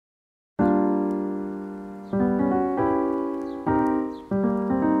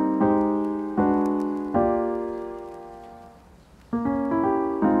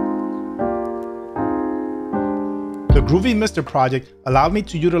The Groovy MiSTer project allowed me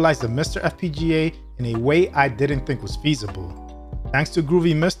to utilize the MiSTerFPGA in a way I didn't think was feasible. Thanks to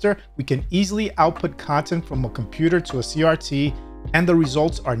Groovy MiSTer, we can easily output content from a computer to a CRT, and the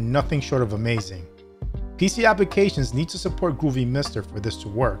results are nothing short of amazing. PC applications need to support Groovy MiSTer for this to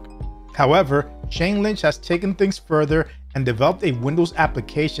work. However, Shane Lynch has taken things further and developed a Windows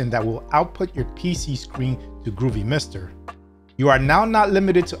application that will output your PC screen to Groovy MiSTer. You are now not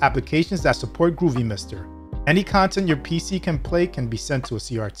limited to applications that support Groovy MiSTer. Any content your PC can play can be sent to a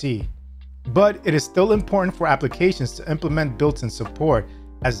CRT. But it is still important for applications to implement built-in support,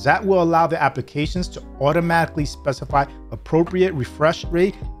 as that will allow the applications to automatically specify appropriate refresh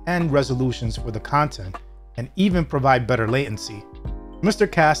rate and resolutions for the content, and even provide better latency.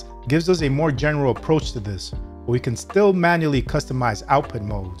 MiSTerCast gives us a more general approach to this, but we can still manually customize output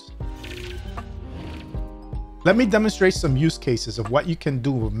modes. Let me demonstrate some use cases of what you can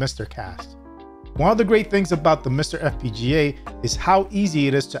do with MiSTerCast. One of the great things about the MiSTerFPGA is how easy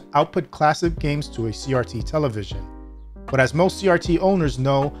it is to output classic games to a CRT television. But as most CRT owners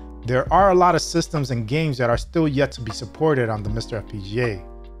know, there are a lot of systems and games that are still yet to be supported on the MiSTerFPGA,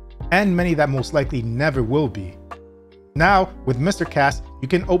 and many that most likely never will be. Now, with MiSTerCast, you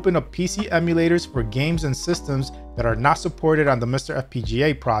can open up PC emulators for games and systems that are not supported on the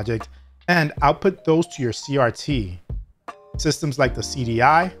MiSTerFPGA project and output those to your CRT. Systems like the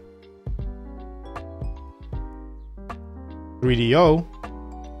CDI, 3DO,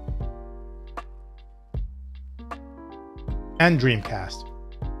 and Dreamcast.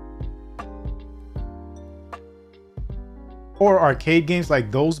 Or arcade games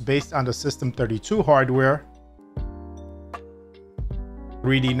like those based on the System32 hardware,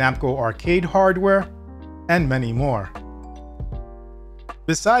 3D Namco arcade hardware, and many more.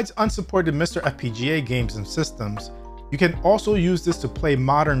 Besides unsupported MiSTerFPGA games and systems, you can also use this to play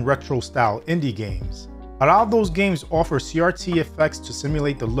modern retro-style indie games. A lot of those games offer CRT effects to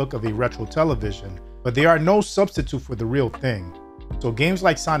simulate the look of a retro television, but they are no substitute for the real thing. So games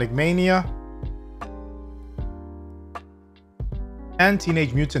like Sonic Mania and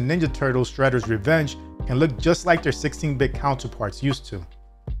Teenage Mutant Ninja Turtles Shredder's Revenge can look just like their 16-bit counterparts used to.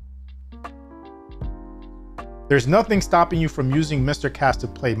 There's nothing stopping you from using MiSTerCast to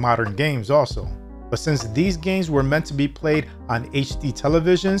play modern games also, but since these games were meant to be played on HD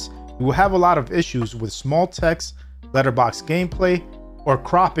televisions, you will have a lot of issues with small text, letterbox gameplay, or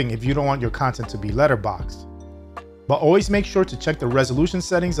cropping if you don't want your content to be letterboxed. But always make sure to check the resolution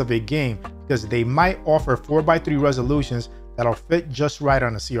settings of a game, because they might offer 4:3 resolutions that'll fit just right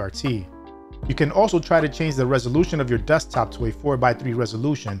on a CRT. You can also try to change the resolution of your desktop to a 4:3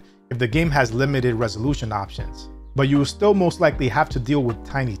 resolution if the game has limited resolution options, but you will still most likely have to deal with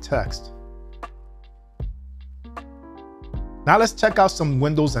tiny text. Now let's check out some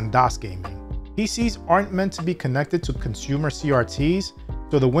Windows and DOS gaming. PCs aren't meant to be connected to consumer CRTs,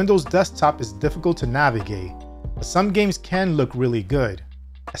 so the Windows desktop is difficult to navigate, but some games can look really good,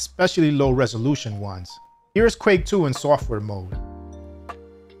 especially low resolution ones. Here's Quake 2 in software mode.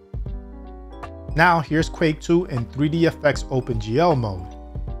 Now here's Quake 2 in 3DFX OpenGL mode.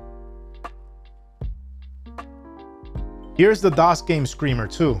 Here's the DOS game Screamer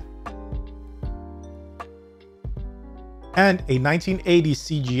 2. And a 1980s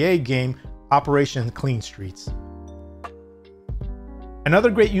CGA game, Operation Clean Streets. Another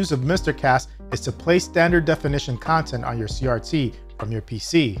great use of MiSTerCast is to play standard definition content on your CRT from your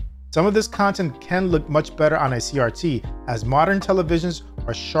PC. Some of this content can look much better on a CRT, as modern televisions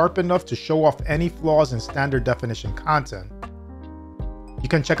are sharp enough to show off any flaws in standard definition content. You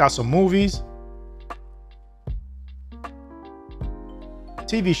can check out some movies,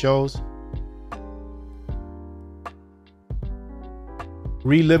 TV shows,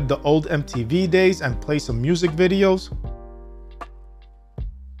 relive the old MTV days and play some music videos,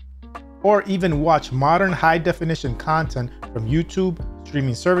 or even watch modern high-definition content from YouTube,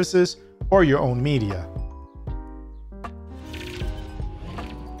 streaming services, or your own media.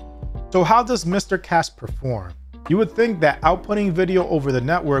 So how does MiSTerCast perform? You would think that outputting video over the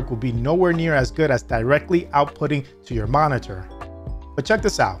network would be nowhere near as good as directly outputting to your monitor. But check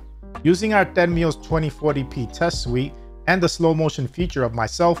this out. Using our Tenmio's 2040p test suite and the slow motion feature of my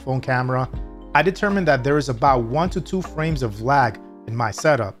cell phone camera, I determined that there is about 1 to 2 frames of lag in my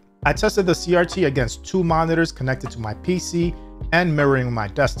setup. I tested the CRT against 2 monitors connected to my PC and mirroring my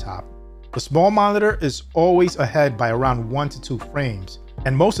desktop. The small monitor is always ahead by around 1 to 2 frames,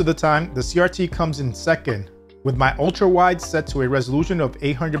 and most of the time the CRT comes in second, with my ultra wide set to a resolution of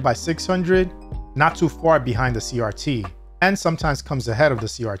 800 by 600, not too far behind the CRT, and sometimes comes ahead of the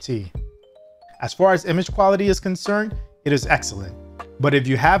CRT. As far as image quality is concerned, it is excellent. But if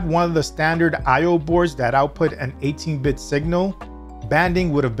you have one of the standard I/O boards that output an 18-bit signal,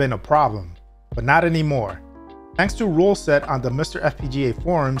 banding would have been a problem, but not anymore. Thanks to Rollset on the MiSTerFPGA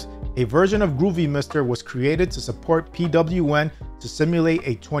forums, a version of Groovy MiSTer was created to support PWM to simulate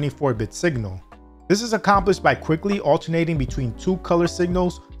a 24-bit signal. This is accomplished by quickly alternating between two color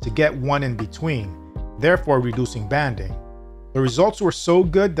signals to get one in between, therefore reducing banding. The results were so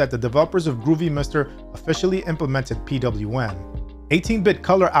good that the developers of Groovy MiSTer officially implemented PWM. 18-bit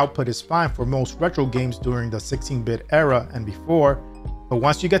color output is fine for most retro games during the 16-bit era and before, but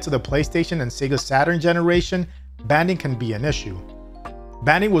once you get to the PlayStation and Sega Saturn generation, banding can be an issue.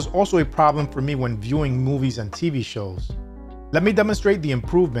 Banding was also a problem for me when viewing movies and TV shows. Let me demonstrate the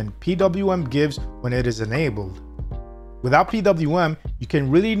improvement PWM gives when it is enabled. Without PWM, you can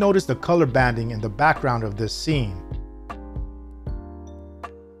really notice the color banding in the background of this scene.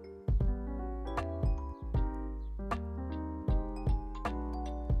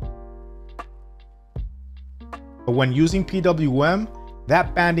 But when using PWM,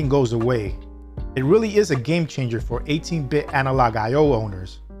 that banding goes away. It really is a game changer for 18-bit analog I/O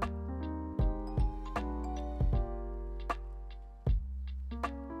owners.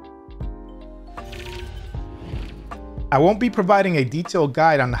 I won't be providing a detailed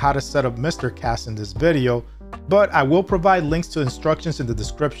guide on how to set up MiSTerCast in this video, but I will provide links to instructions in the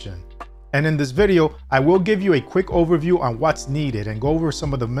description. And in this video, I will give you a quick overview on what's needed and go over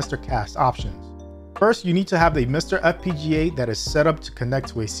some of the MiSTerCast options. First, you need to have a MiSTerFPGA that is set up to connect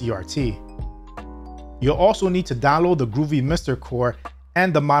to a CRT. You'll also need to download the Groovy MiSTer core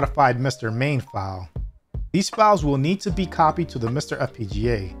and the modified MiSTer main file. These files will need to be copied to the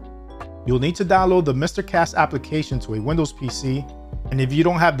MiSTerFPGA. You'll need to download the MiSTerCast application to a Windows PC, and if you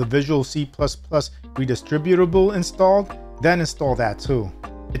don't have the Visual C++ redistributable installed, then install that too.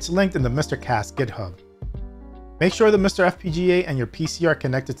 It's linked in the MiSTerCast GitHub. Make sure the MiSTerFPGA and your PC are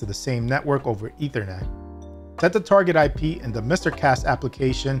connected to the same network over Ethernet. Set the target IP in the MiSTerCast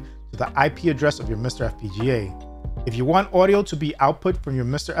application to the IP address of your MiSTerFPGA. If you want audio to be output from your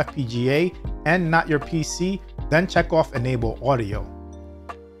MiSTerFPGA and not your PC, then check off Enable Audio.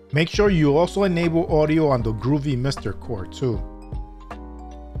 Make sure you also enable audio on the Groovy MiSTer core too.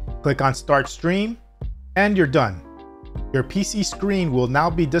 Click on Start Stream, and you're done. Your PC screen will now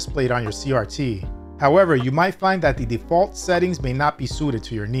be displayed on your CRT. However, you might find that the default settings may not be suited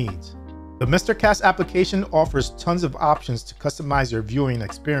to your needs. The MiSTerCast application offers tons of options to customize your viewing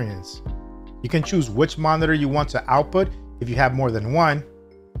experience. You can choose which monitor you want to output if you have more than one.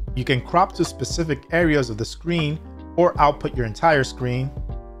 You can crop to specific areas of the screen or output your entire screen.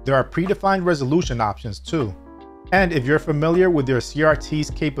 There are predefined resolution options too. And if you're familiar with your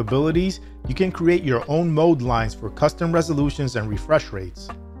CRT's capabilities, you can create your own mode lines for custom resolutions and refresh rates.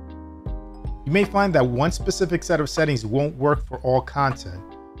 You may find that one specific set of settings won't work for all content,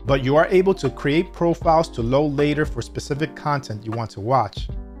 but you are able to create profiles to load later for specific content you want to watch.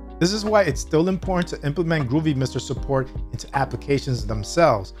 This is why it's still important to implement Groovy MiSTer support into applications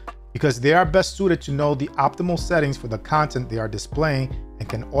themselves, because they are best suited to know the optimal settings for the content they are displaying and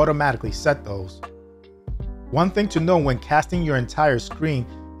can automatically set those. One thing to know when casting your entire screen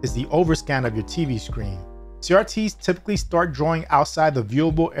is the overscan of your TV screen. CRTs typically start drawing outside the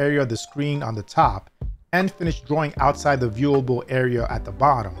viewable area of the screen on the top and finish drawing outside the viewable area at the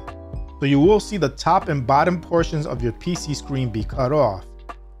bottom. So you will see the top and bottom portions of your PC screen be cut off.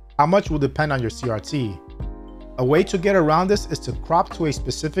 How much will depend on your CRT. A way to get around this is to crop to a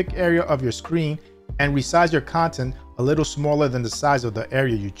specific area of your screen and resize your content a little smaller than the size of the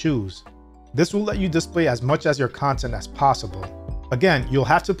area you choose. This will let you display as much as your content as possible. Again, you'll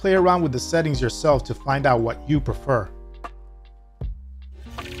have to play around with the settings yourself to find out what you prefer.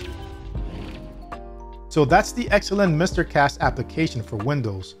 So that's the excellent MiSTerCast application for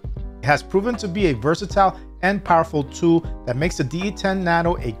Windows. It has proven to be a versatile and powerful tool that makes the DE10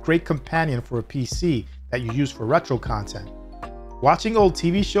 Nano a great companion for a PC that you use for retro content. Watching old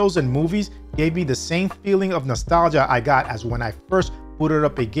TV shows and movies gave me the same feeling of nostalgia I got as when I first booted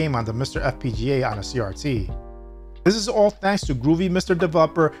up a game on the MiSTerFPGA on a CRT. This is all thanks to Groovy MiSTer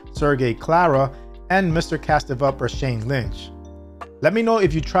developer Sergey Clara and MiSTerCast developer Shane Lynch. Let me know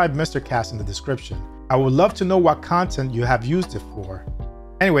if you tried MiSTerCast in the description. I would love to know what content you have used it for.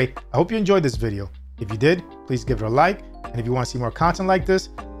 Anyway, I hope you enjoyed this video. If you did, please give it a like, and if you want to see more content like this,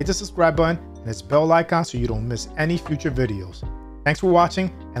 hit the subscribe button and its bell icon so you don't miss any future videos. Thanks for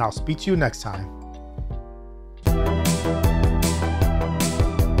watching, and I'll speak to you next time.